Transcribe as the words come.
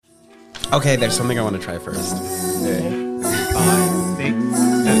Okay, there's something I want to try first. 5, 6,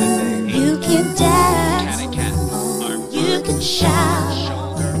 7, 8. You can dance, Can. you can shout.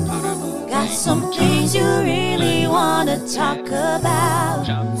 Got some things you really want to talk about.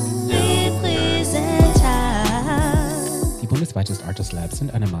 Please and time. Die bundesweite Artist Labs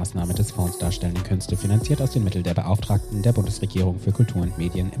sind eine Maßnahme des Fonds Darstellende Künste, finanziert aus den Mitteln der Beauftragten der Bundesregierung für Kultur und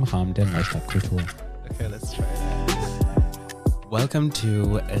Medien im Rahmen der Neustadtkultur. Okay, let's try that. Welcome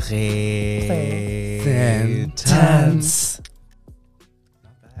to Dance.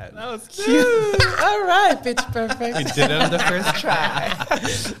 Not bad. That was cute. All right, pitch perfect. You did it on the first try.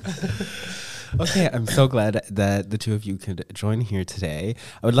 Okay, I'm so glad that the two of you could join here today.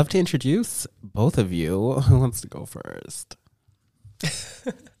 I would love to introduce both of you. Who wants to go first?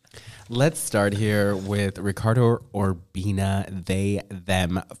 Let's start here with Ricardo Urbina, they,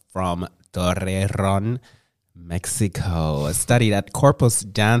 them from Torreon, Mexico. Studied at Corpus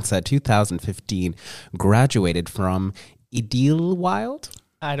Danza 2015. Graduated from Idlewild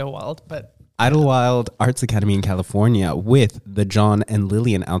Arts Academy in California with the John and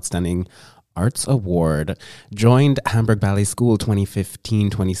Lillian Outstanding Arts Award. Joined Hamburg Ballet School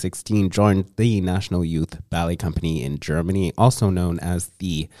 2015-2016. Joined the National Youth Ballet Company in Germany, also known as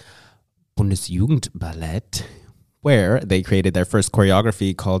the Bundesjugendballett, where they created their first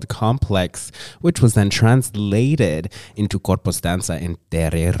choreography called Complex, which was then translated into Corpus Danza in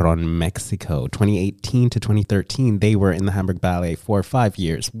Torreon, Mexico. 2018 to 2013, they were in the Hamburg Ballet for 5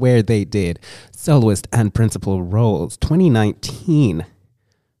 years, where they did soloist and principal roles. 2019,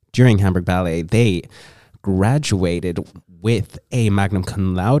 during Hamburg Ballet, they graduated with a magna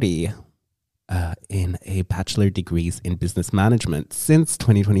cum laude in a bachelor degrees in business management. Since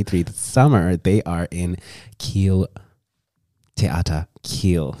 2023, this summer, they are in Kiel Theater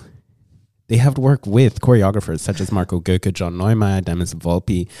Kiel. They have worked with choreographers such as Marco Goeke, John Neumeier, Demis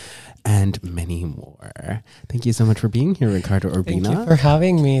Volpi, and many more. Thank you so much for being here, Ricardo Urbina. Thank you for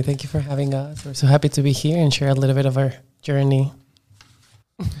having me. Thank you for having us. We're so happy to be here and share a little bit of our journey.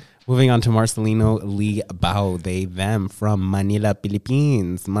 Moving on to Marcelino Libao, they, them from Manila,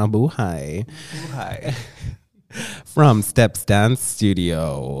 Philippines. Mabuhay. Hi. From Steps Dance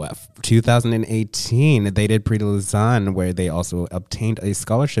Studio, 2018, they did Prix de Lausanne, where they also obtained a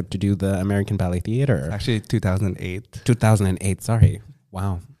scholarship to do the American Ballet Theater. Actually, 2008. 2008, sorry.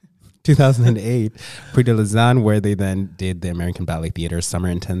 Wow. 2008, Prix de Lausanne, where they then did the American Ballet Theater Summer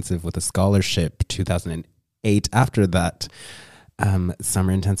Intensive with a scholarship. 2008, after that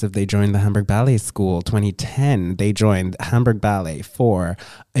summer intensive, they joined the Hamburg Ballet School. 2010, they joined Hamburg Ballet for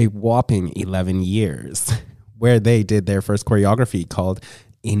a whopping 11 years, where they did their first choreography called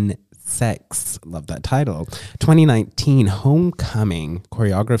In Sex. Love that title. 2019, homecoming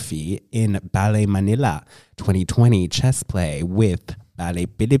choreography in Ballet Manila. 2020, chess play with Ballet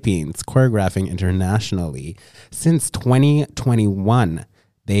Philippines, choreographing internationally. Since 2021,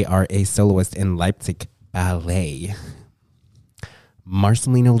 they are a soloist in Leipzig Ballet.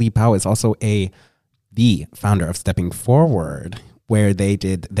 Marcelino Libao is also the founder of Stepping Forward, where they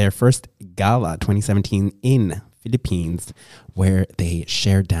did their first gala 2017 in Philippines, where they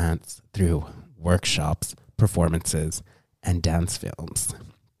share dance through workshops, performances, and dance films.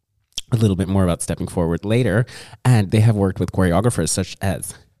 A little bit more about Stepping Forward later, and they have worked with choreographers such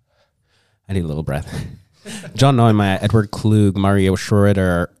as, I need a little breath, John Neumeier, Edward Klug, Mario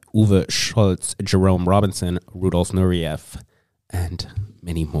Schroeder, Uwe Schultz, Jerome Robinson, Rudolf Nureyev, and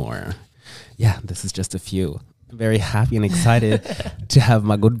many more. Yeah, this is just a few. Very happy and excited to have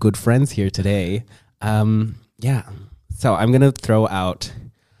my good friends here today. Yeah, so I'm going to throw out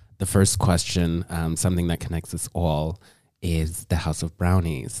the first question. Something that connects us all is the House of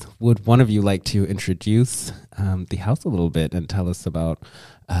Brownies. Would one of you like to introduce the house a little bit and tell us about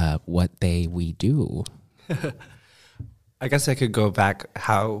what we do? I guess I could go back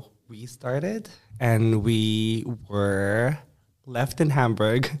how we started. And we were left in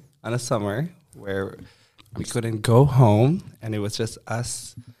Hamburg on a summer where we couldn't go home, and it was just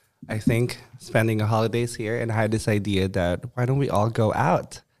us, I think, spending our holidays here, and I had this idea that why don't we all go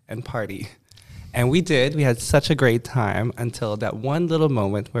out and party? And we did. We had such a great time until that one little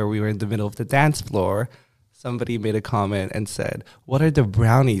moment where we were in the middle of the dance floor. Somebody made a comment and said, "What are the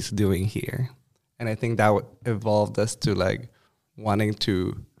Brownies doing here?" And I think that evolved us to like wanting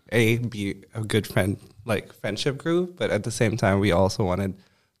to be a good friend, like friendship group, but at the same time, we also wanted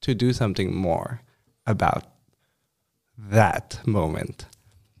to do something more about that moment.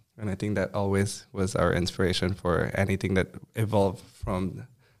 And I think that always was our inspiration for anything that evolved from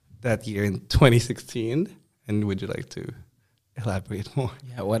that year in 2016. And would you like to elaborate more?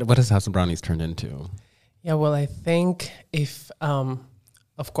 Yeah, what has House of Brownies turned into? Yeah, well, I think if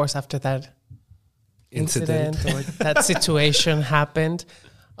of course, after that incident or that situation happened,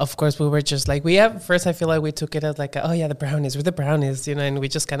 of course, we were just like, first I feel like we took it as like, oh yeah, the Brownies, we're the Brownies, you know, and we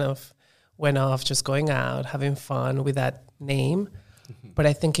just kind of went off just going out, having fun with that name. But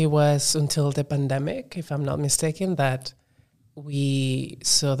I think it was until the pandemic, if I'm not mistaken, that we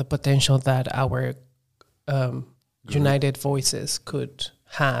saw the potential that our united voices could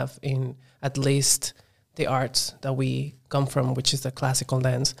have in at least the arts that we come from, which is the classical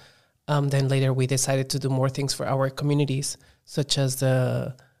dance. Then later we decided to do more things for our communities, such as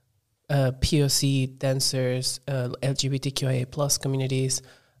the POC dancers, LGBTQIA plus communities.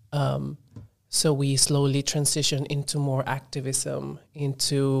 So we slowly transitioned into more activism,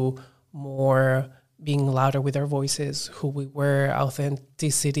 into more being louder with our voices, who we were.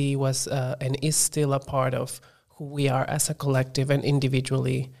 Authenticity was and is still a part of who we are as a collective and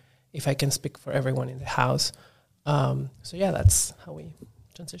individually, if I can speak for everyone in the house. So yeah, that's how we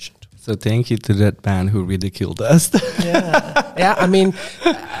transitioned. So thank you to that band who ridiculed us. Yeah. I mean,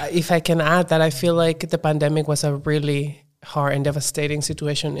 if I can add that, I feel like the pandemic was a really hard and devastating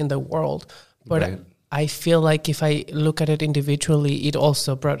situation in the world. But right. I feel like if I look at it individually, it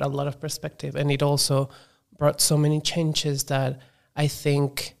also brought a lot of perspective, and it also brought so many changes that I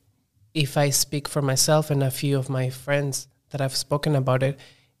think, if I speak for myself and a few of my friends that I've spoken about it,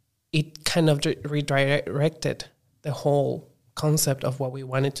 it kind of redirected the whole concept of what we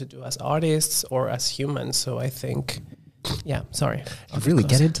wanted to do as artists or as humans. So I think, yeah, sorry. Really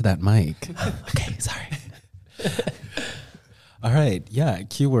get into that mic. Okay, sorry. All right. Yeah.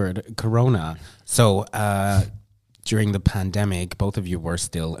 Keyword Corona. So during the pandemic, both of you were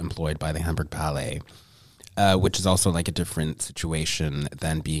still employed by the Hamburg Ballet, which is also like a different situation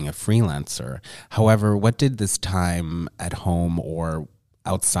than being a freelancer. However, what did this time at home or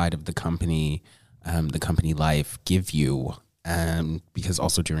outside of the company life give you? Because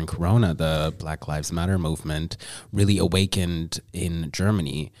also during Corona, the Black Lives Matter movement really awakened in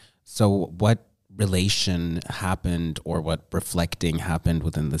Germany. So what relation happened or what reflecting happened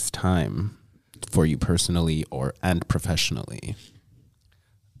within this time for you personally and professionally?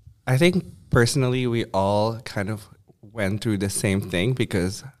 I think personally we all kind of went through the same thing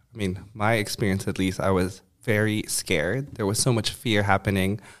because, I mean, my experience at least, I was very scared. There was so much fear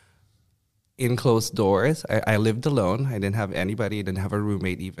happening in closed doors. I lived alone. I didn't have anybody, didn't have a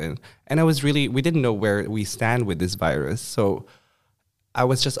roommate even. And we didn't know where we stand with this virus. So I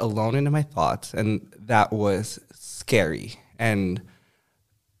was just alone in my thoughts, and that was scary. And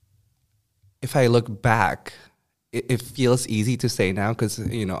if I look back, it feels easy to say now because,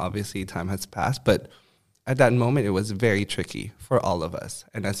 you know, obviously time has passed. But at that moment, it was very tricky for all of us.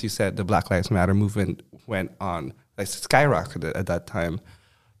 And as you said, the Black Lives Matter movement went on, like skyrocketed at that time.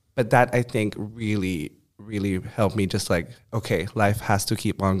 But that, I think, really, really helped me just like, okay, life has to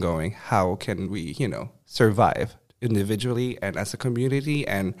keep on going. How can we, you know, survive individually and as a community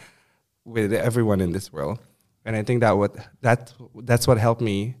and with everyone in this world? And I think that's what helped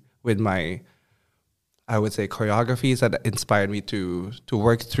me with my, I would say, choreographies that inspired me to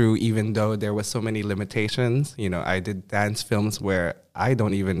work through, even though there was so many limitations. You know, I did dance films where I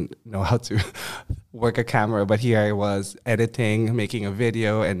don't even know how to work a camera, but here I was editing, making a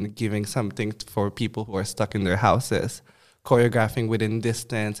video and giving something for people who are stuck in their houses, choreographing within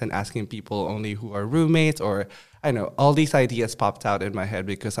distance and asking people only who are roommates, or I know all these ideas popped out in my head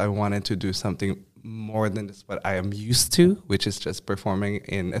because I wanted to do something more than just what I am used to, which is just performing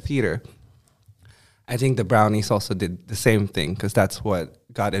in a theater. I think the Brownies also did the same thing because that's what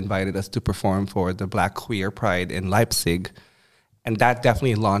God invited us to perform for the Black Queer Pride in Leipzig. And that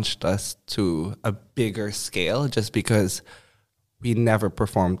definitely launched us to a bigger scale just because we never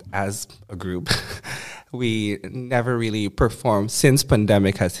performed as a group. We never really performed since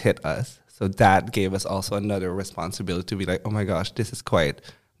pandemic has hit us. So that gave us also another responsibility to be like, oh my gosh, this is quite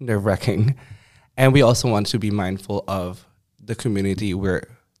nerve-wracking. And we also want to be mindful of the community we're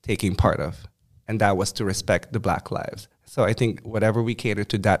taking part of. And that was to respect the Black lives. So I think whatever we catered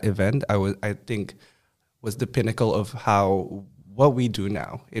to that event, I think was the pinnacle of what we do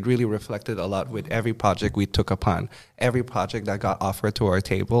now. It really reflected a lot with every project we took upon, every project that got offered to our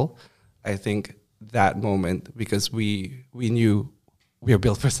table. I think that moment, because we knew we are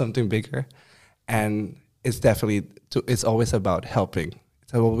built for something bigger. And it's definitely, it's always about helping.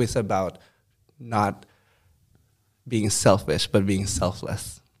 It's always about not being selfish, but being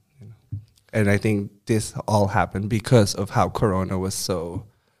selfless. And I think this all happened because of how Corona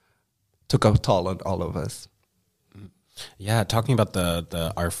took a toll on all of us. Yeah, talking about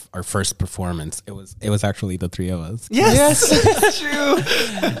our first performance, it was actually the three of us. Yes, that's true.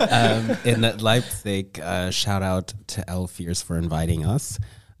 In Leipzig. Shout out to El Fears for inviting us.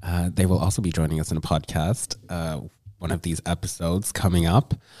 They will also be joining us in a podcast. One of these episodes coming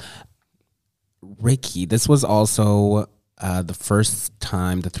up. Ricky, this was also the first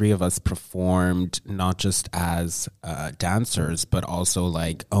time the three of us performed, not just as dancers, but also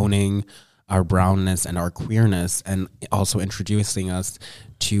like owning our brownness and our queerness, and also introducing us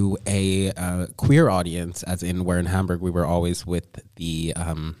to a queer audience, as in where in Hamburg we were always with the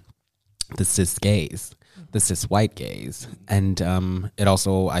cis gays, the cis white gays. And it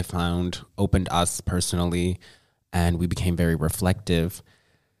also, I found, opened us personally, and we became very reflective,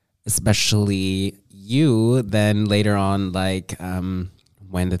 especially you then later on, like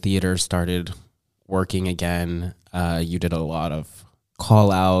when the theater started working again, you did a lot of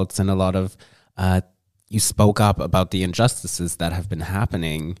call outs and a lot of you spoke up about the injustices that have been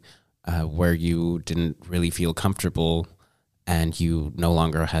happening where you didn't really feel comfortable and you no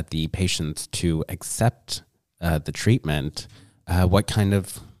longer had the patience to accept the treatment. What kind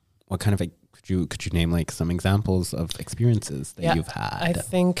of could you name like some examples of experiences that you've had? I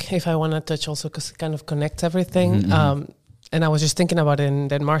think if I want to touch also, because it kind of connects everything. And I was just thinking about it, and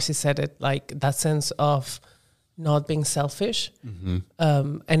then Marcy said it, like that sense of not being selfish.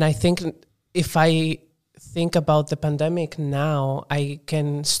 And I think if I think about the pandemic now, I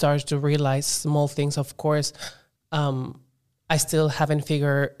can start to realize small things. Of course, I still haven't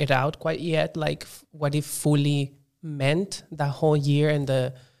figured it out quite yet, like what it fully meant that whole year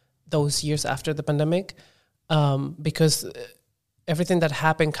and those years after the pandemic, because everything that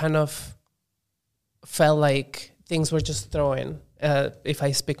happened kind of felt like things were just throwing. If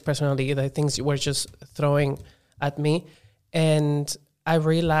I speak personally, the things were just throwing at me. And I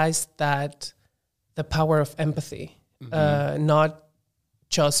realized that the power of empathy, not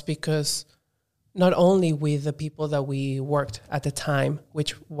just because, not only with the people that we worked at the time,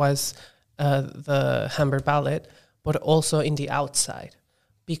 which was the Hamburg Ballet, but also in the outside,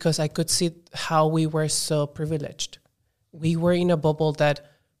 because I could see how we were so privileged. We were in a bubble that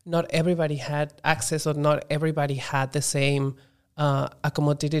not everybody had access, or not everybody had the same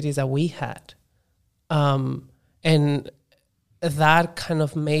accommodations that we had. And that kind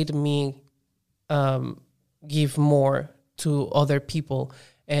of made me give more to other people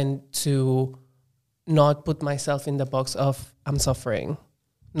and to not put myself in the box of I'm suffering,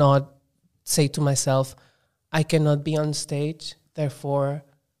 not say to myself, I cannot be on stage, therefore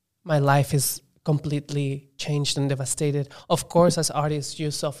my life is completely changed and devastated. Of course, as artists, you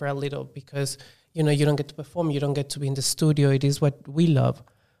suffer a little because, you know, you don't get to perform, you don't get to be in the studio. It is what we love.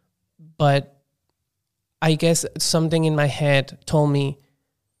 But I guess something in my head told me,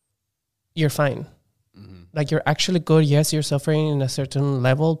 you're fine. Like, you're actually good. Yes, you're suffering in a certain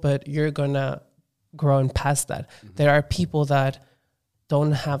level, but you're going to grow and past that. There are people that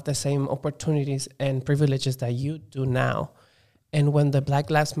don't have the same opportunities and privileges that you do now. And when the Black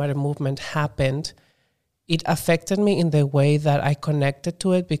Lives Matter movement happened, it affected me in the way that I connected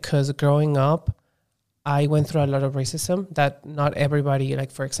to it, because growing up, I went through a lot of racism that not everybody,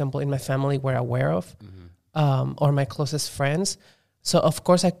 like, for example, in my family were aware of, or my closest friends. So, of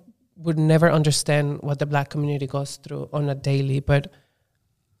course, I would never understand what the Black community goes through on a daily. But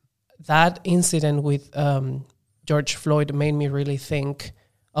that incident with George Floyd made me really think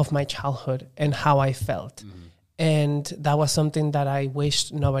of my childhood and how I felt. And that was something that I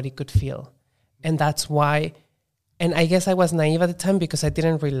wished nobody could feel. And that's why, and I guess I was naive at the time because I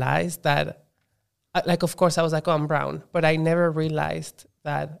didn't realize that, like, of course I was like, oh, I'm brown, but I never realized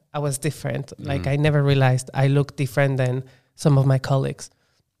that I was different. Like, I never realized I looked different than some of my colleagues.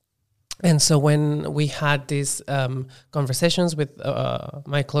 And so when we had these conversations with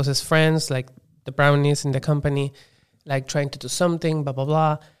my closest friends, like the Brownies in the company, like trying to do something, blah, blah,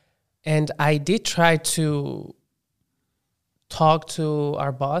 blah. And I did try to talk to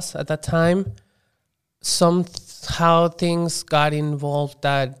our boss at that time. Somehow things got involved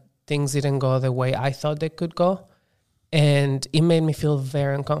that things didn't go the way I thought they could go. And it made me feel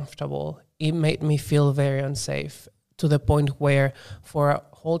very uncomfortable. It made me feel very unsafe, to the point where for a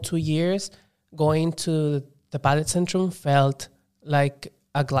whole 2 years, going to the Ballet Centrum felt like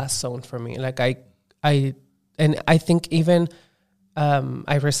a glass zone for me. Like I think even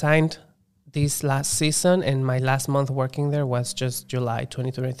I resigned this last season, and my last month working there was just July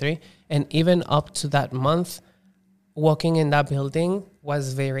 2023. And even up to that month, walking in that building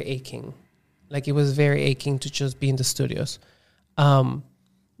was very aching. Like, it was very aching to just be in the studios.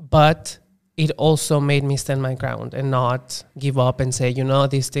 But it also made me stand my ground and not give up and say, you know,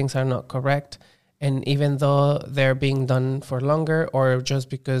 these things are not correct. And even though they're being done for longer, or just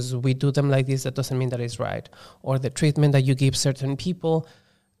because we do them like this, that doesn't mean that it's right. Or the treatment that you give certain people.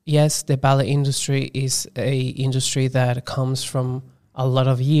 Yes, the ballet industry is a industry that comes from a lot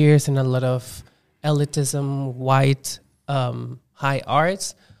of years and a lot of elitism, white, high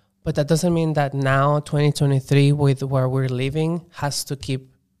arts. But that doesn't mean that now, 2023, with where we're living, has to keep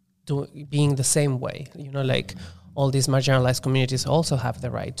being the same way. You know, like all these marginalized communities also have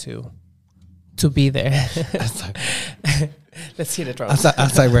the right to be there. Let's hear the drums.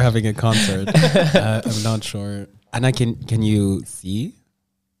 Outside, we're having a concert. I'm not sure. Anna, can you see?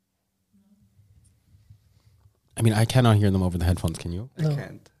 I mean, I cannot hear them over the headphones. Can you? I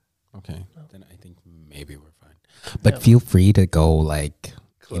can't. Okay, then I think maybe we're fine. But feel free to go like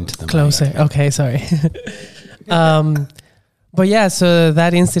into the closer. mic. Okay, sorry. But yeah, so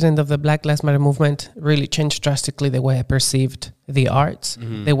that incident of the Black Lives Matter movement really changed drastically the way I perceived the arts,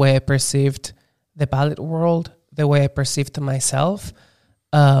 the way I perceived the ballet world, the way I perceived myself,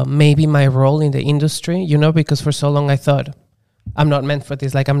 maybe my role in the industry, you know, because for so long I thought, I'm not meant for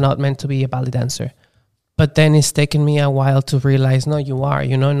this, like I'm not meant to be a ballet dancer. But then it's taken me a while to realize, no, you are,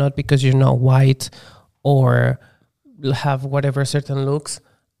 you know, not because you're not white or have whatever certain looks.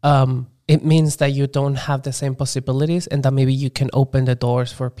 It means that you don't have the same possibilities and that maybe you can open the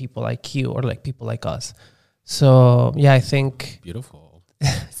doors for people like you or like people like us. So, yeah, I think... Beautiful.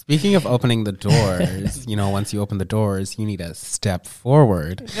 Speaking of opening the doors, you know, once you open the doors, you need to step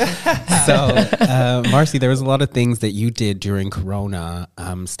forward. So, Marcy, there was a lot of things that you did during Corona,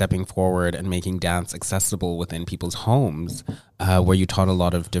 stepping forward and making dance accessible within people's homes, where you taught a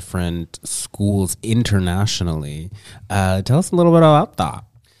lot of different schools internationally. Tell us a little bit about that.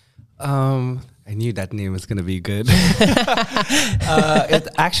 I knew that name was going to be good. It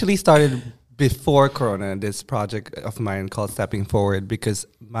actually started before Corona, this project of mine called Stepping Forward, because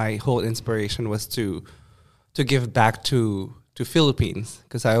my whole inspiration was to give back to Philippines.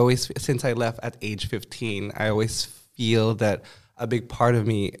 Because I always, since I left at age 15, I always feel that a big part of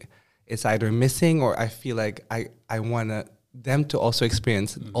me is either missing, or I feel like I want them to also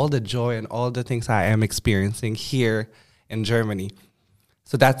experience all the joy and all the things I am experiencing here in Germany.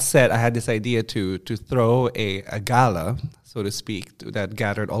 So that said, I had this idea to throw a gala, so to speak, that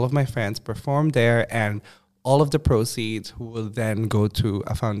gathered all of my friends, performed there, and all of the proceeds will then go to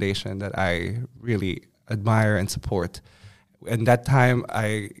a foundation that I really admire and support. And that time,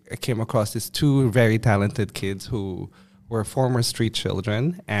 I came across these two very talented kids who were former street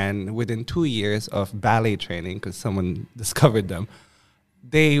children, and within 2 years of ballet training, because someone discovered them,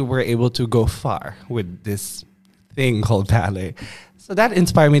 they were able to go far with this thing called ballet. So that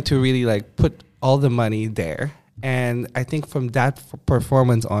inspired me to really like put all the money there. And I think from that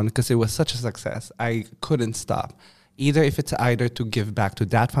performance on, because it was such a success, I couldn't stop. Either to give back to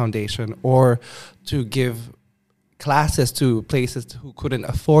that foundation or to give classes to places who couldn't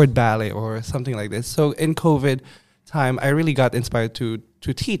afford ballet or something like this. So in COVID time, I really got inspired to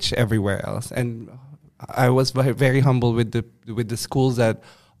teach everywhere else. And I was very humble with the schools that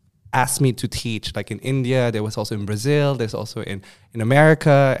asked me to teach, like in India, there was also in Brazil, there's also in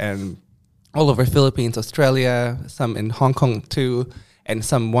America, and all over Philippines, Australia, some in Hong Kong too, and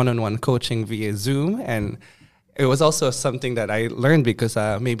some one-on-one coaching via Zoom. And it was also something that I learned because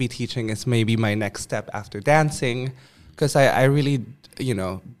maybe teaching is maybe my next step after dancing, because I really, you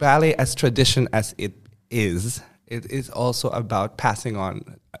know, ballet as tradition as it is also about passing on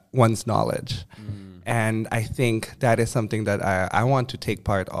one's knowledge. And I think that is something that I want to take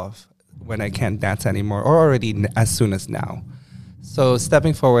part of when I can't dance anymore, or already as soon as now. So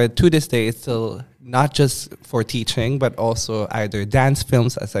stepping forward to this day, it's still not just for teaching, but also either dance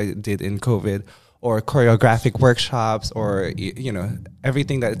films, as I did in COVID, or choreographic workshops, or, you know,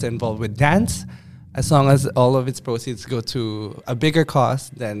 everything that is involved with dance. As long as all of its proceeds go to a bigger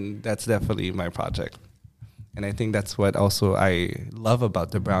cause, then that's definitely my project. And I think that's what also I love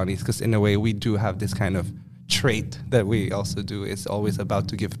about the Brownies, because in a way we do have this kind of trait that we also do. It's always about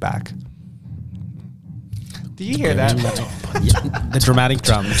to give back. Do you hear that? Yeah, the dramatic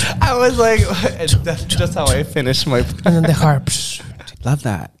drums. I was like, that's just how I finished my... And then the harps. Love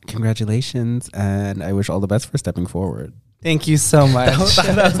that. Congratulations. And I wish all the best for stepping forward. Thank you so much.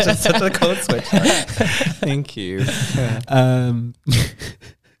 That was just such a code switch. Thank you.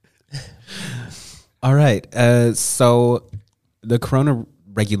 All right. So the Corona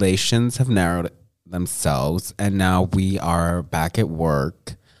regulations have narrowed themselves, and now we are back at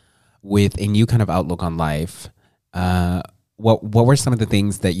work with a new kind of outlook on life. What were some of the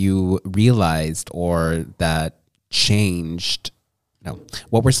things that you realized or that changed? No.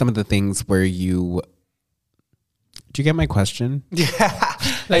 What were some of the things where you... Do you get my question? Yeah.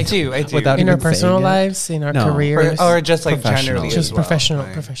 I do. Without in our even saying personal it? lives, in our No. careers, or just like Professional. generally, as just well, professional,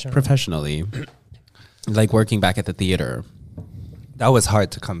 right? professional. Professionally, like working back at the theater. That was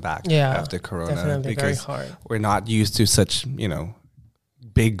hard to come back Yeah, after Corona definitely very because hard. we're not used to such,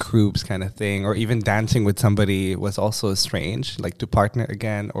 big groups kind of thing, or even dancing with somebody was also strange, like to partner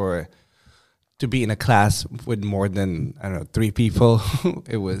again or to be in a class with more than, 3 people.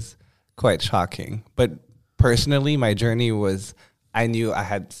 It was quite shocking. But personally, my journey was, I knew I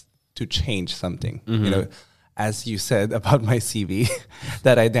had to change something, as you said about my CV,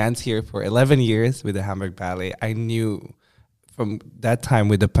 that I danced here for 11 years with the Hamburg Ballet. I knew from that time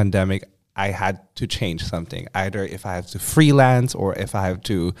with the pandemic, I had to change something. Either if I have to freelance or if I have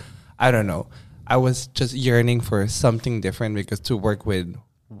to, I don't know. I was just yearning for something different because to work with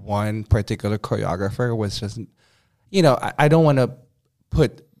one particular choreographer was just, I don't want to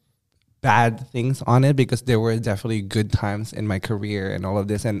put bad things on it because there were definitely good times in my career and all of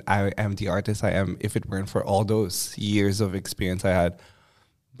this. And I am the artist I am if it weren't for all those years of experience I had.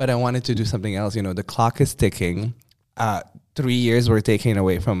 But I wanted to do something else. The clock is ticking. 3 years were taken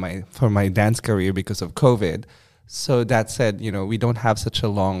away from my dance career because of COVID. So that said, we don't have such a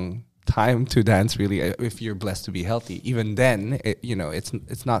long time to dance really if you're blessed to be healthy. Even then,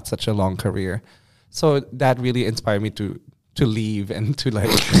 it's not such a long career. So that really inspired me to leave and to like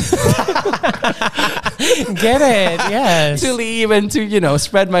Get it? Yes. to leave and to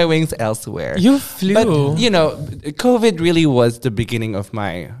spread my wings elsewhere. You flew. But COVID really was the beginning of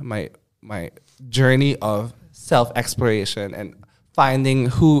my journey of self-exploration and finding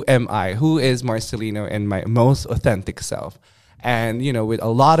who am I, who is Marcelino and my most authentic self. And, with a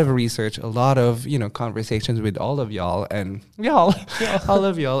lot of research, a lot of, conversations with all of y'all and all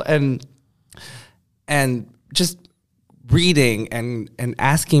of y'all and just reading and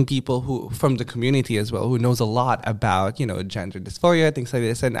asking people who from the community as well, who knows a lot about, gender dysphoria, things like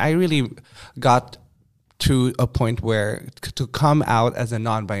this. And I really got to a point where to come out as a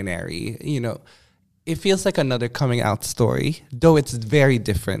non-binary, it feels like another coming out story, though it's very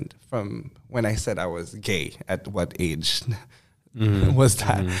different from when I said I was gay at what age was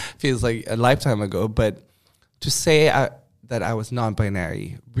that. Feels like a lifetime ago. But to say that I was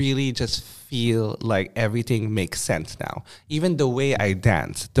non-binary really just feel like everything makes sense now. Even the way I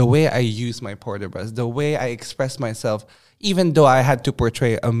dance, the way I use my porter bus, the way I express myself, even though I had to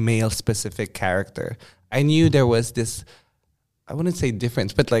portray a male-specific character, I knew there was this, I wouldn't say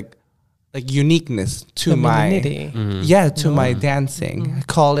difference, but like uniqueness to Femininity. my dancing.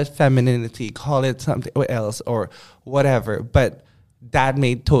 Call it femininity, call it something else or whatever. But that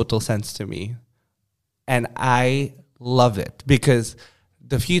made total sense to me. And I love it because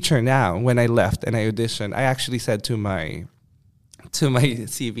the future now, when I left and I auditioned, I actually said to my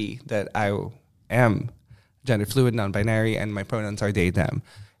CV that I am gender fluid, non-binary, and my pronouns are they, them.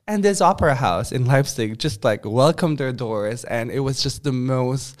 And this opera house in Leipzig just like welcomed their doors, and it was just the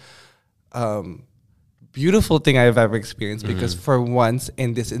most beautiful thing I've ever experienced because for once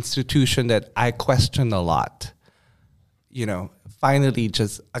in this institution that I questioned a lot, finally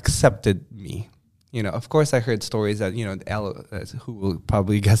just accepted me. Of course I heard stories that, Elle, who will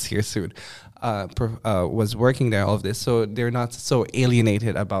probably guest here soon, was working there, all of this. So they're not so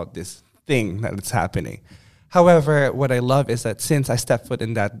alienated about this thing that's happening. However, what I love is that since I stepped foot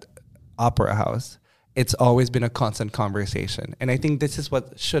in that opera house, it's always been a constant conversation. And I think this is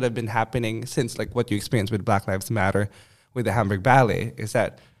what should have been happening since like what you experienced with Black Lives Matter with the Hamburg Ballet is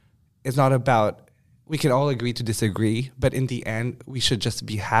that it's not about, we can all agree to disagree, but in the end, we should just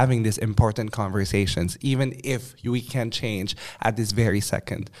be having these important conversations, even if we can't change at this very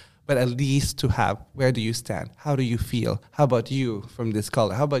second. But at least to have, where do you stand? How do you feel? How about you from this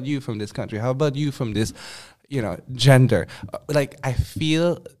color? How about you from this country? How about you from this, gender? Like I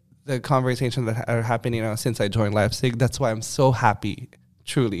feel the conversations that are happening now since I joined Leipzig, that's why I'm so happy,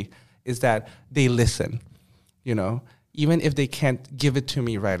 truly, is that they listen, even if they can't give it to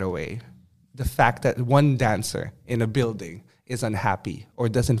me right away. The fact that one dancer in a building is unhappy or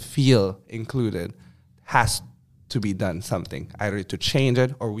doesn't feel included has to be done something, either to change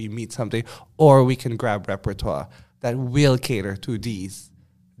it or we meet something, or we can grab repertoire that will cater to these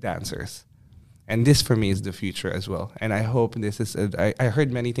dancers. And this for me is the future as well. And I hope this is, I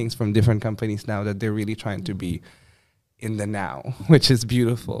heard many things from different companies now that they're really trying to be in the now, which is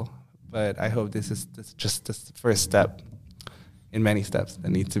beautiful. But I hope this is just the first step in many steps that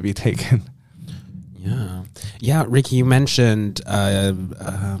need to be taken. Yeah, Ricky, you mentioned, I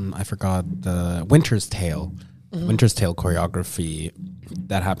forgot the Winter's Tale. Winter's Tale choreography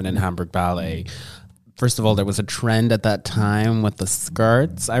that happened in Hamburg Ballet. First of all, there was a trend at that time with the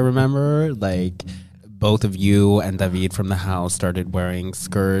skirts, I remember, like both of you and David from the house started wearing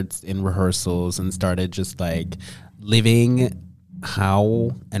skirts in rehearsals and started just like living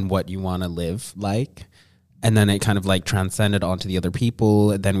how and what you want to live like. And then it kind of like transcended onto the other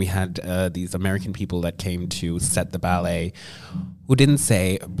people. Then we had these American people that came to set the ballet who didn't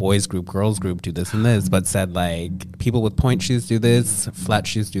say boys group, girls group, do this and this, but said like people with point shoes do this, flat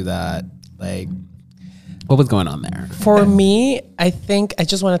shoes do that. Like, what was going on there? For me, I think I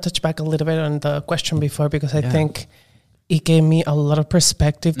just want to touch back a little bit on the question before, because I think it gave me a lot of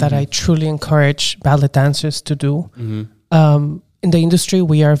perspective that I truly encourage ballet dancers to do. In the industry,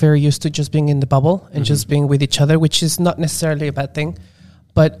 we are very used to just being in the bubble and just being with each other, which is not necessarily a bad thing.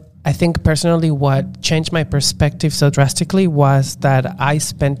 But I think personally what changed my perspective so drastically was that I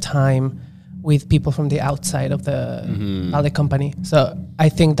spent time with people from the outside of the ballet company. So I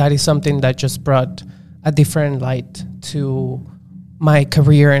think that is something that just brought a different light to my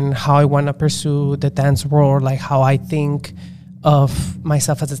career and how I want to pursue the dance world, like how I think of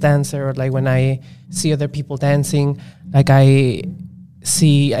myself as a dancer, or like when I see other people dancing, like I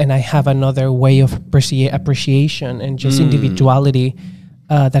see and I have another way of appreciation and just individuality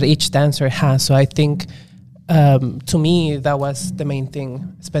that each dancer has. So I think to me that was the main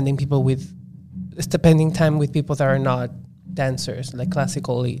thing, spending time with people that are not dancers, like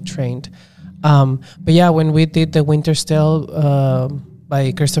classically trained. But yeah, when we did the Winter Tale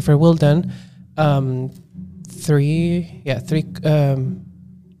by Christopher Wilden, three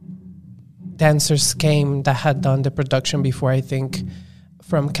dancers came that had done the production before, I think,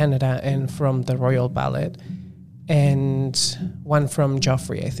 from Canada and from the Royal Ballet, and one from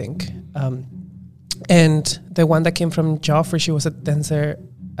Joffrey, I think. And the one that came from Joffrey, she was a dancer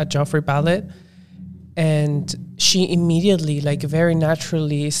at Joffrey Ballet, and she immediately, like very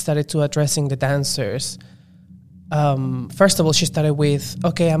naturally, started to addressing the dancers. First of all, she started with,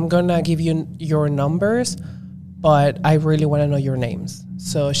 okay, I'm gonna give you your numbers, but I really want to know your names.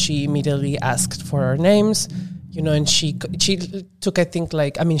 So she immediately asked for our names, and she took, I think,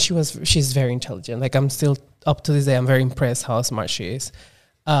 like, I mean, she's very intelligent. Like, I'm still, up to this day, I'm very impressed how smart she is.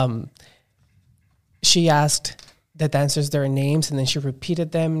 She asked the dancers their names, and then she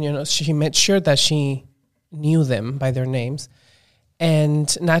repeated them. She made sure that she knew them by their names.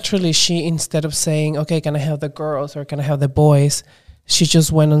 And naturally, she, instead of saying, okay, can I have the girls or can I have the boys, she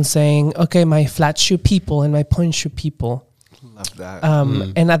just went on saying, okay, my flat shoe people and my point shoe people. Love that.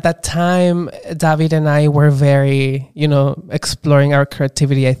 And at that time, David and I were very, exploring our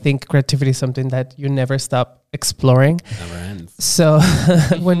creativity. I think creativity is something that you never stop exploring. Never ends. So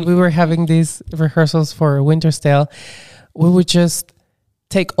when we were having these rehearsals for Winter's Tale, we would just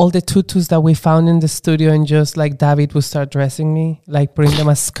take all the tutus that we found in the studio, and just like David would start dressing me, like putting them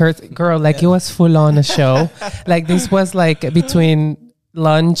as skirt. Girl, like it was full on a show. Like this was like between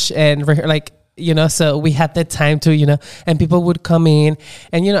lunch and so we had the time to, and people would come in,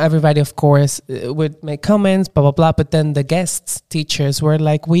 and, everybody, of course, would make comments, blah, blah, blah. But then the guests, teachers were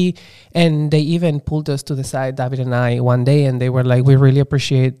like, and they even pulled us to the side, David and I, one day, and they were like, we really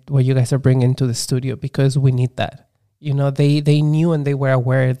appreciate what you guys are bringing to the studio, because we need that. They knew and they were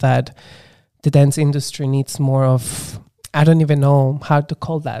aware that the dance industry needs more of, I don't even know how to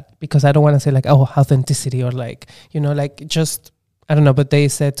call that, because I don't want to say like, oh, authenticity, or like, like just, I don't know, but they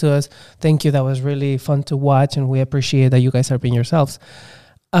said to us, thank you, that was really fun to watch, and we appreciate that you guys are being yourselves.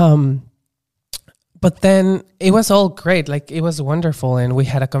 But then it was all great, like it was wonderful, and we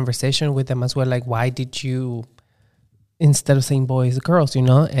had a conversation with them as well, like, why did you, instead of saying boys, girls,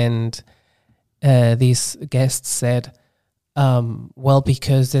 and these guests said, well,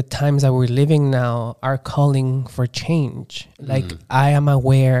 because the times that we're living now are calling for change. Like, I am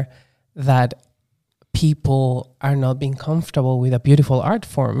aware that people are not being comfortable with a beautiful art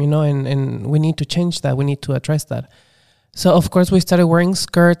form, and we need to change that. We need to address that. So, of course, we started wearing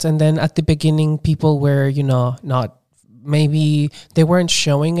skirts, and then at the beginning, people were, not, maybe they weren't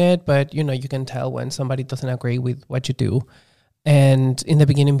showing it, but, you can tell when somebody doesn't agree with what you do. And in the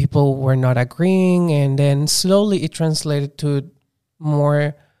beginning, people were not agreeing, and then slowly it translated to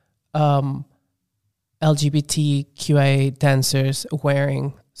more LGBTQIA dancers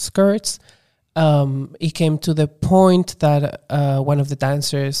wearing skirts. It came to the point that one of the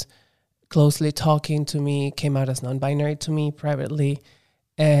dancers closely talking to me came out as non-binary to me privately.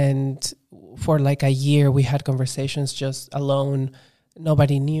 And for like a year, we had conversations just alone.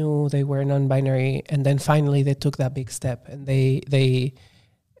 Nobody knew they were non-binary. And then finally they took that big step, and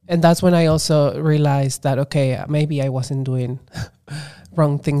and that's when I also realized that, okay, maybe I wasn't doing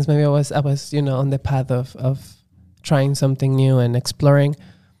wrong things. Maybe I was, on the path of trying something new and exploring.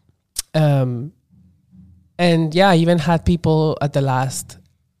 And yeah, I even had people at the last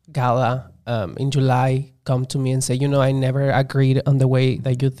gala in July come to me and say, I never agreed on the way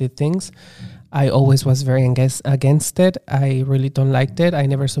that you did things. I always was very against it. I really don't liked it. I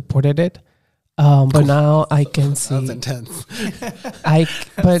never supported it. But now I can see. That was intense.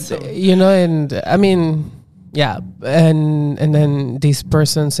 And I mean, yeah. And then this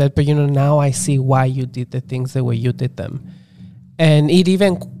person said, but now I see why you did the things the way you did them. And it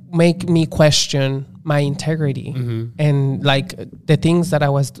even make me question my integrity. And like the things that I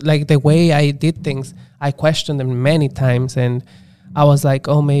was like, the way I did things, I questioned them many times. And I was like,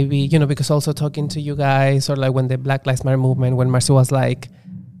 oh, maybe, because also talking to you guys, or like when the Black Lives Matter movement, when Marcia was like,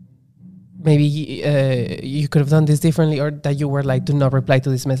 maybe you could have done this differently, or that you were like, do not reply to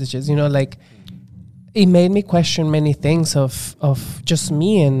these messages, like it made me question many things of just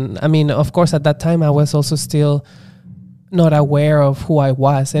me. And I mean, of course, at that time, I was also still not aware of who I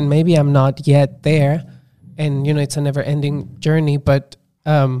was, and maybe I'm not yet there, and it's a never ending journey, but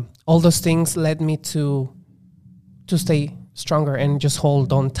all those things led me to stay stronger and just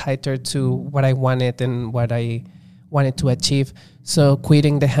hold on tighter to what I wanted and what I wanted to achieve. So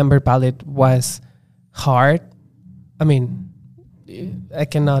quitting the Hamburg Ballet was hard. I mean, I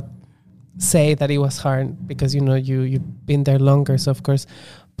cannot say that it was hard because you've been there longer, so of course,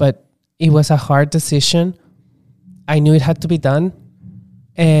 but it was a hard decision. I knew it had to be done,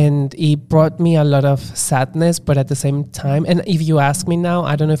 and it brought me a lot of sadness, but at the same time, and if you ask me now,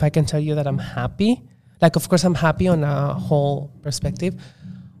 I don't know if I can tell you that I'm happy. Like, of course, I'm happy on a whole perspective,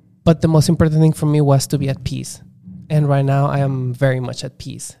 but the most important thing for me was to be at peace. And right now, I am very much at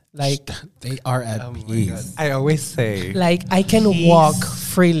peace. Like, they are at peace. I always say, like, I can walk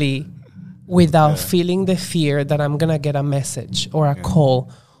freely without feeling the fear that I'm gonna get a message or a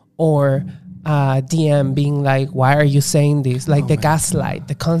call or a DM being like, why are you saying this? Like the gaslight,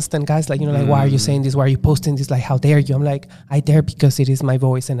 the constant gaslight, like, why are you saying this? Why are you posting this? Like, how dare you? I'm like, I dare because it is my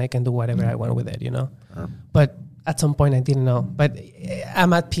voice and I can do whatever I want with it, But at some point I didn't know. But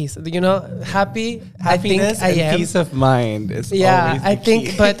I'm at peace, happy. happiness I think I and am. peace of mind is always I the think,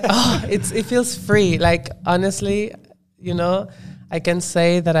 key. but it feels free. Like, honestly, I can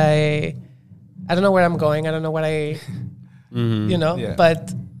say that I don't know where I'm going. I don't know what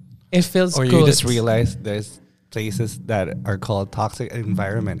but it feels or good. you just realize there's places that are called toxic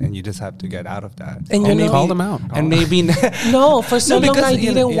environment, and you just have to get out of that. And call them out. And maybe No, for so long because, I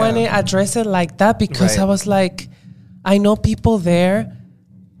didn't want to address it like that because I was like, I know people there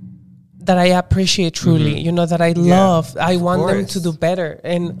that I appreciate truly, that I love. I want them to do better.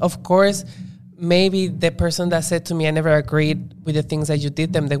 And of course, maybe the person that said to me, I never agreed with the things that you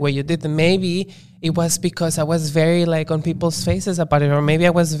did them the way you did them, maybe it was because I was very like on people's faces about it, or maybe I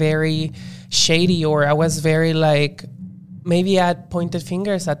was very shady, or I was very like, maybe I had pointed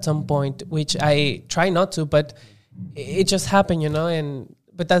fingers at some point, which I try not to, but it just happened,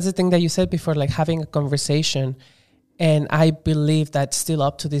 but that's the thing that you said before, like having a conversation. And I believe that still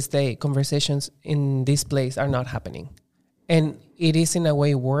up to this day, conversations in this place are not happening. And it is in a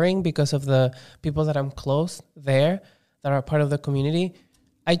way worrying because of the people that I'm close there that are part of the community.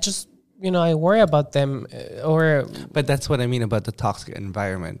 I just, I worry about them But that's what I mean about the toxic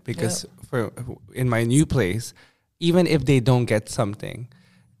environment, because in my new place, even if they don't get something,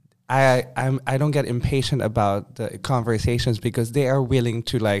 I don't get impatient about the conversations because they are willing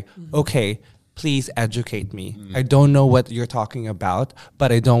to like, okay, please educate me. I don't know what you're talking about,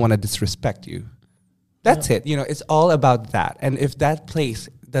 but I don't want to disrespect you. That's it. It's all about that. And if that place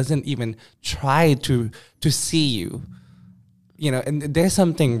doesn't even try to see you, and there's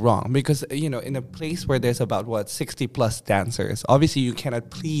something wrong because, in a place where there's about 60 plus dancers, obviously you cannot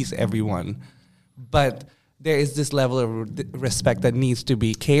please everyone, but there is this level of respect that needs to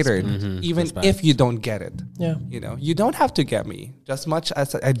be catered, even if you don't get it. Yeah. You don't have to get me just much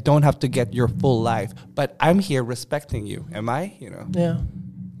as I don't have to get your full life, but I'm here respecting you. Am I? Yeah.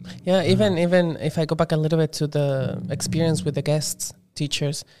 Yeah, even if I go back a little bit to the experience with the guests,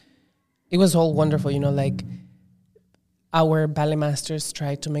 teachers, it was all wonderful, like our ballet masters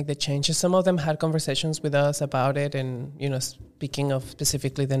tried to make the changes. Some of them had conversations with us about it and, speaking of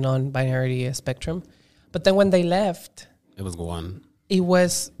specifically the non-binary spectrum. But then when they left, It was one. it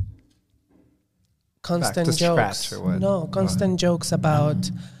was constant Back to jokes. scratch or what? No, constant jokes about,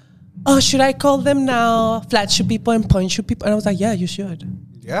 should I call them now flat shoe people and point shoe people? And I was like, yeah, you should.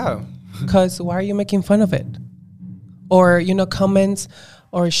 Yeah. Because why are you making fun of it? Or, comments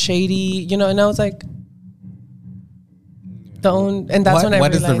or shady, and I was like, and that's when I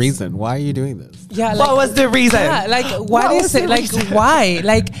What realized. is the reason? Why are you doing this? Yeah, What was the reason? Yeah, like, what is it? Like, why?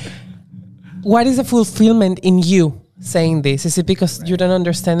 Like, what is the fulfillment in you saying this? Is it because you don't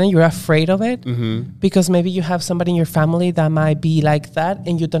understand it, you're afraid of it? Because maybe you have somebody in your family that might be like that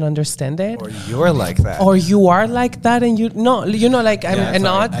and you don't understand it, Or you're like that. or you are like that and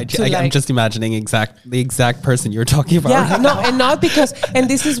I'm I'm just imagining the exact person you're talking about. yeah, no, and not because, and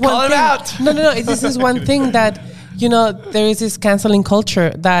this is one Call thing. him out. No, this is one thing that, there is this canceling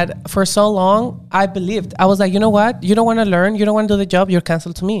culture that for so long I believed. I was like, you know what? You don't want to learn. You don't want to do the job. You're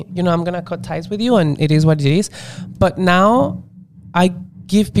canceled to me. I'm going to cut ties with you, and it is what it is. But now I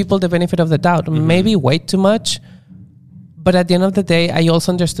give people the benefit of the doubt. Maybe way too much. But at the end of the day, I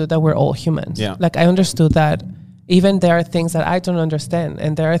also understood that we're all humans. Yeah. Like, I understood that even there are things that I don't understand,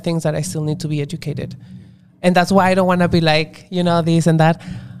 and there are things that I still need to be educated. And that's why I don't want to be like, this and that.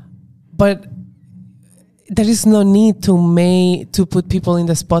 But there is no need to put people in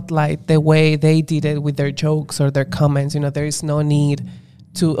the spotlight the way they did it with their jokes or their comments. There is no need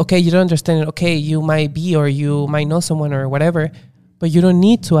to, okay, you don't understand it. Okay, you might be, or you might know someone or whatever, but you don't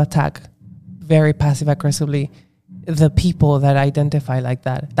need to attack very passive aggressively the people that identify like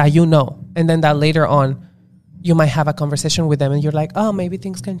that and then that later on you might have a conversation with them and you're like, oh, maybe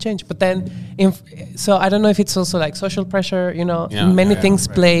things can change. But then, so I don't know if it's also like social pressure, many things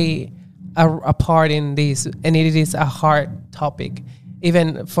play a part in this, and it is a hard topic.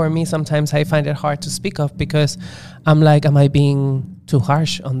 Even for me, sometimes I find it hard to speak of because I'm like, am I being too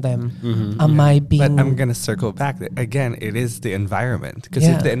harsh on them? Am I being... But I'm going to circle back. Again, it is the environment. Because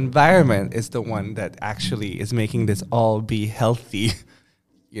if the environment is the one that actually is making this all be healthy,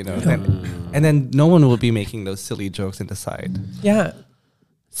 then no one will be making those silly jokes in the side. Yeah.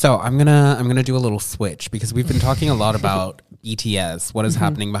 So I'm gonna do a little switch because we've been talking a lot about BTS, what is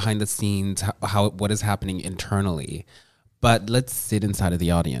happening behind the scenes, what is happening internally. But let's sit inside of the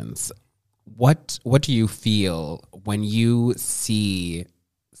audience. What do you feel when you see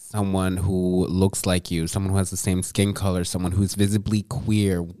someone who looks like you, someone who has the same skin color, someone who's visibly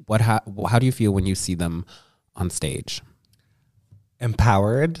queer? How do you feel when you see them on stage?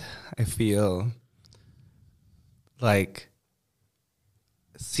 Empowered. I feel like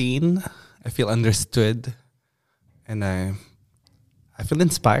seen. I feel understood, and I feel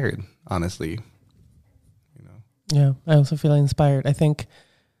inspired. Honestly, Yeah, I also feel inspired. I think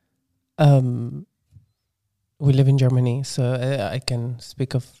we live in Germany, so I can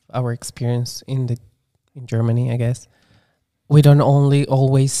speak of our experience in Germany. I guess we don't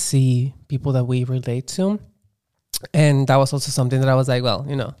always see people that we relate to, and that was also something that I was like, well,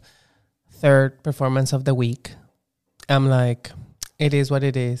 third performance of the week. I'm like, it is what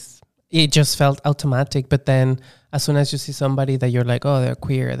it is. It just felt automatic. But then as soon as you see somebody that you're like, oh, they're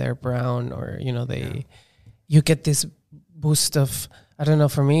queer, they're brown, or, you get this boost of, I don't know,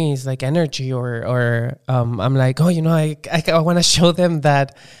 for me, it's like energy or I'm like, oh, I want to show them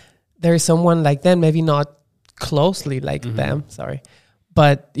that there is someone like them, maybe not closely like them, sorry.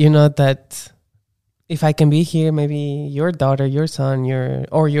 But, that if I can be here, maybe your daughter, your son,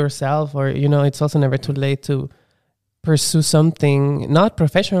 or yourself, or, it's also never too late to pursue something, not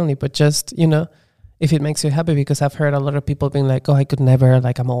professionally, but just, if it makes you happy. Because I've heard a lot of people being like, oh, I could never,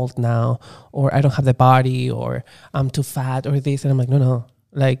 like, I'm old now, or I don't have the body, or I'm too fat, or this. And I'm like, no.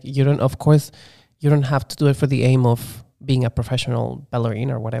 Like, you don't have to do it for the aim of being a professional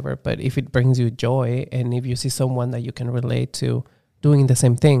ballerina or whatever. But if it brings you joy, and if you see someone that you can relate to doing the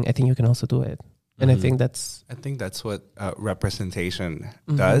same thing, I think you can also do it. And I think that's what representation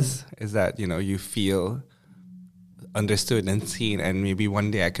does, is that, you feel understood and seen, and maybe one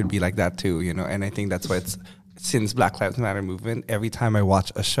day I could be like that too, and I think that's why since Black Lives Matter movement, every time I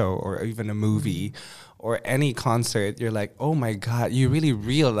watch a show or even a movie or any concert, you're like, oh my God, you really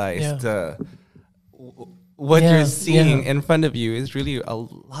realize what you're seeing in front of you is really a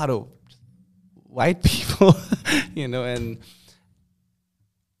lot of white people, and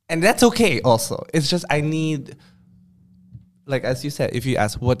that's okay also. It's just I need, like, as you said, if you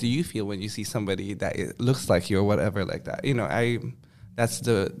ask, what do you feel when you see somebody that looks like you or whatever like that? That's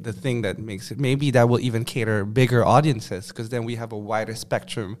the thing that makes it. Maybe that will even cater bigger audiences, because then we have a wider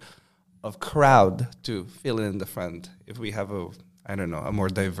spectrum of crowd to fill in the front if we have a more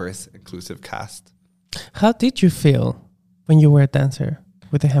diverse, inclusive cast. How did you feel when you were a dancer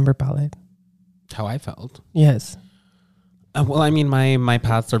with the Hamburg Ballet? How I felt? Yes. Well, I mean, my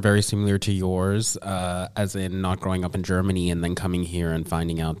paths are very similar to yours, as in not growing up in Germany and then coming here and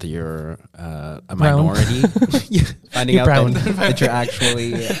finding out that you're a minority. Finding out that you're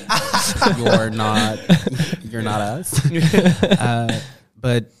actually you're not us.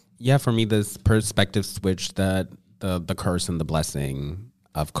 But yeah, for me, this perspective switch, that the curse and the blessing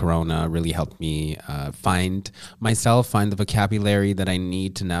of Corona really helped me find the vocabulary that I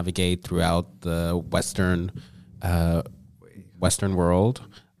need to navigate throughout the Western Western world.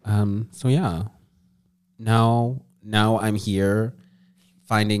 So yeah, now I'm here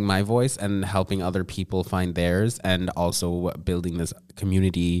finding my voice and helping other people find theirs, and also building this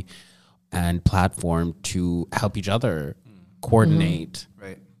community and platform to help each other coordinate.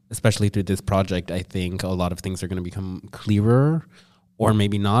 Right. Especially through this project, I think a lot of things are going to become clearer, or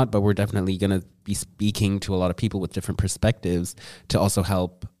maybe not, but we're definitely going to be speaking to a lot of people with different perspectives to also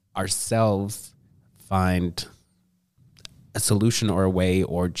help ourselves find a solution or a way,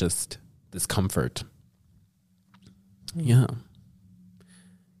 or just this comfort. Yeah.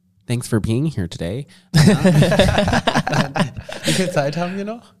 Thanks for being here today. Wie viel Zeit haben wir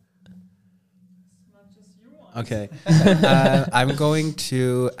noch? Okay. I'm going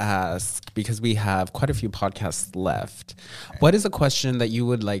to ask, because we have quite a few podcasts left, what is a question that you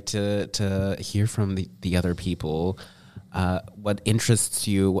would like to hear from the other people? What interests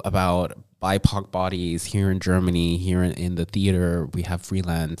you about BIPOC bodies here in Germany, here in the theater? We have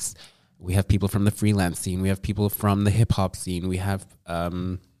freelance. We have people from the freelance scene. We have people from the hip-hop scene. We have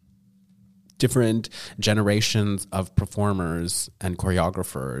different generations of performers and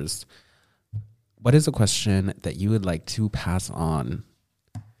choreographers. What is a question that you would like to pass on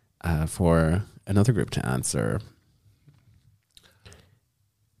for another group to answer?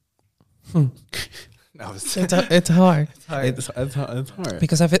 No, It's hard. It's hard.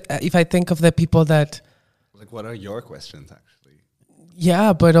 Because if I think of the people that, like, what are your questions actually?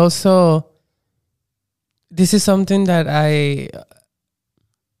 yeah, but also this is something that I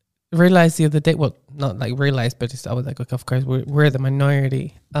realized the other day. Well, not like realized, but I was like, of course, we're the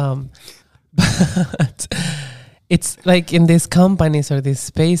minority. But it's like in these companies or these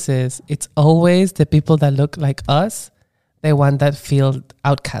spaces, it's always the people that look like us, the one that feel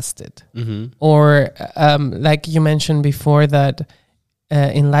outcasted. Mm-hmm. Or like you mentioned before that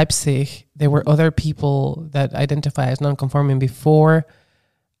in Leipzig, there were other people that identify as non-conforming before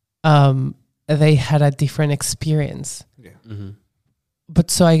they had a different experience. Yeah. Mm-hmm. But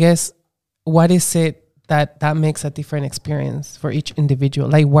so I guess, what is it that makes a different experience for each individual?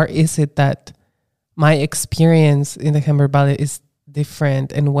 Like, where is it that my experience in the Hamburg Ballet is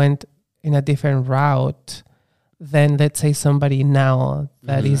different and went in a different route than, let's say, somebody now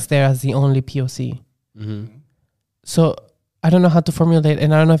that is there as the only POC? Mm-hmm. So I don't know how to formulate,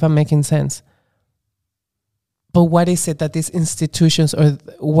 and I don't know if I'm making sense. But what is it that these institutions, or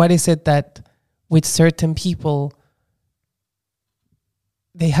what is it that with certain people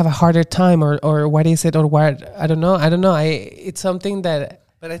they have a harder time, or what is it, or what? I don't know. It's something that.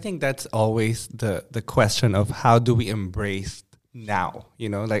 But I think that's always the question of how do we embrace now? You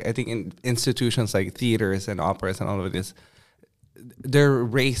know, like I think in institutions like theaters and operas and all of this, their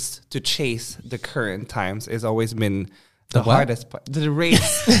race to chase the current times has always been the hardest part. The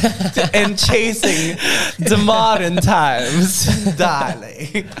race and chasing the modern times,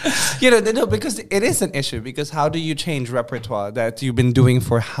 darling. You know, no, because it is an issue. Because how do you change repertoire that you've been doing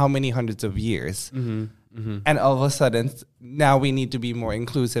for how many hundreds of years? Mm-hmm. Mm-hmm. And all of a sudden, now we need to be more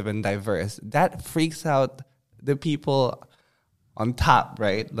inclusive and diverse. That freaks out the people on top,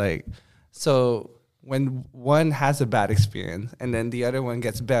 right? Like, so when one has a bad experience and then the other one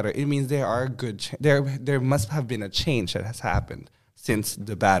gets better, it means there are good. There must have been a change that has happened since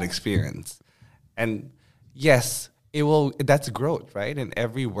the bad experience. And yes, it will. That's growth, right? In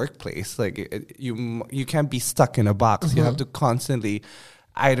every workplace, like you can't be stuck in a box. Mm-hmm. You have to constantly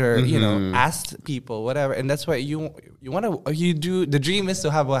either ask people whatever, and that's why you do. The dream is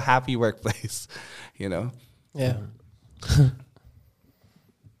to have a happy workplace, you know. Yeah.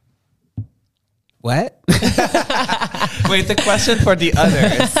 What? Wait, the question for the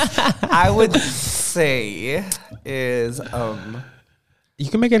others, I would say, is you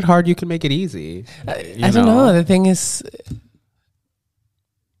can make it hard, you can make it easy. I don't know. The thing is,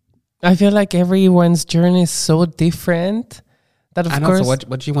 I feel like everyone's journey is so different that, of course. So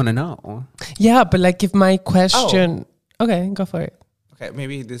what do you want to know? Yeah, but like if my question, okay, go for it. Okay,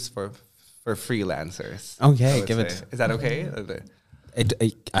 maybe this for freelancers. Okay, give it. Is that okay?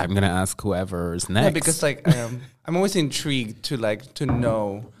 I'm gonna ask whoever's next. Yeah, because like I'm always intrigued to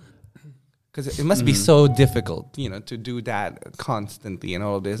know, because it must be so difficult, you know, to do that constantly and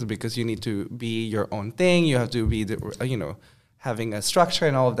all of this, because you need to be your own thing. You have to be having a structure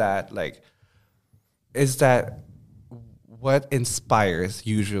and all of that. Like, is that what inspires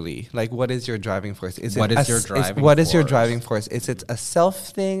usually? Like, what is your driving force? What is your driving force? Is it a self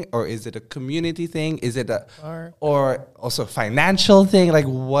thing, or is it a community thing? Is it or also financial thing? Like,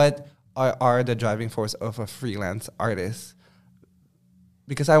 what are the driving force of a freelance artist?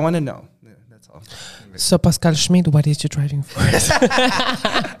 Because I want to know. Yeah, that's all. So Pascal Schmidt, what is your driving force?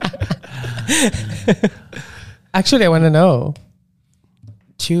 Actually, I want to know.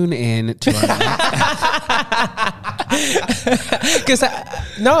 Tune in to our Because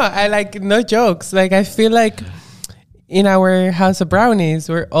I like, no jokes. Like, I feel like in our House of Brownies,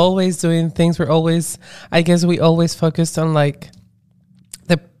 we're always doing things. We always focused on like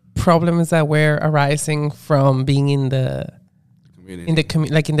the problems that were arising from being in the community,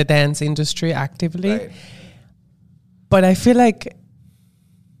 like in the dance industry actively. Right. But I feel like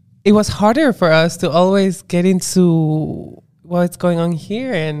it was harder for us to always get into what's going on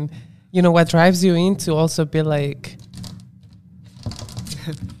here, and what drives you in to also be like.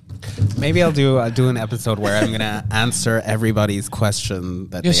 Maybe I'll do an episode where I'm gonna answer everybody's question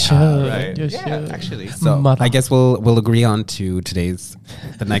that You they should. have. Right. You Yeah, should. actually. So Mother. I guess we'll agree on to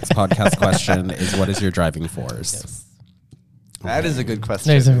the next podcast question is, what is your driving force? That is a good question.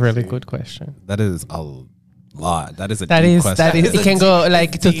 That is a really good question. That is a lot. That is a That deep is question. it can go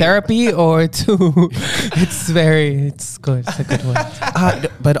like to therapy or to it's good. It's a good one.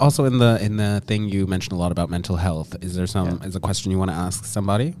 But also in the thing you mentioned a lot about mental health. Is there is a question you want to ask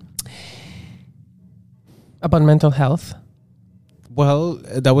somebody? About mental health. Well,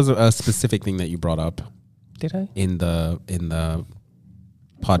 that was a specific thing that you brought up Did I? in the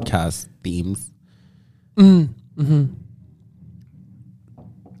podcast themes. Mm-hmm.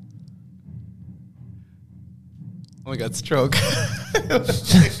 Oh my God, stroke.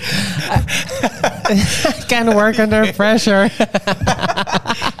 Can't work under pressure.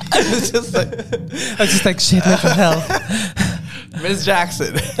 It's just like I'm just like shit, mental health. Miss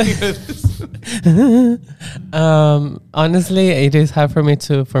Jackson. Honestly, it is hard for me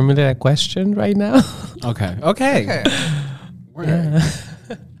to formulate a question right now. Okay. Yeah.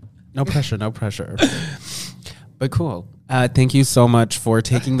 No pressure. But cool. Thank you so much for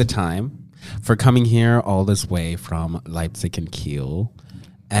taking the time, for coming here all this way from Leipzig and Kiel.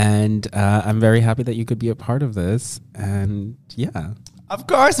 And I'm very happy that you could be a part of this. And yeah. Of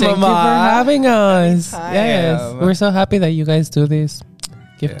course, Thank Mama. you for having us. Anytime. Yes, we're so happy that you guys do this.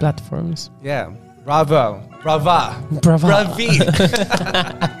 Give platforms. Yeah. Bravo. Brava. Bravo. Bravi.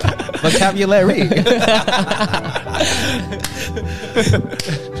 Vocabulary.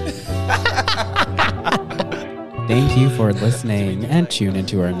 Thank you for listening, and tune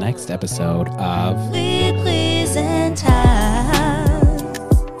into our next episode of Pleasant Time.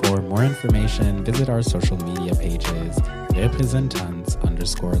 For more information, visit our social media pages,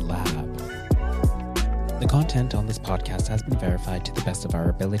 representants_lab. The content on this podcast has been verified to the best of our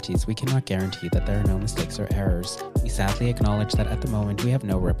abilities. We cannot guarantee that there are no mistakes or errors. We sadly acknowledge that at the moment we have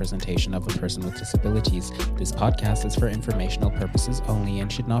no representation of a person with disabilities. This podcast is for informational purposes only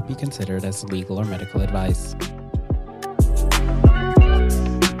and should not be considered as legal or medical advice.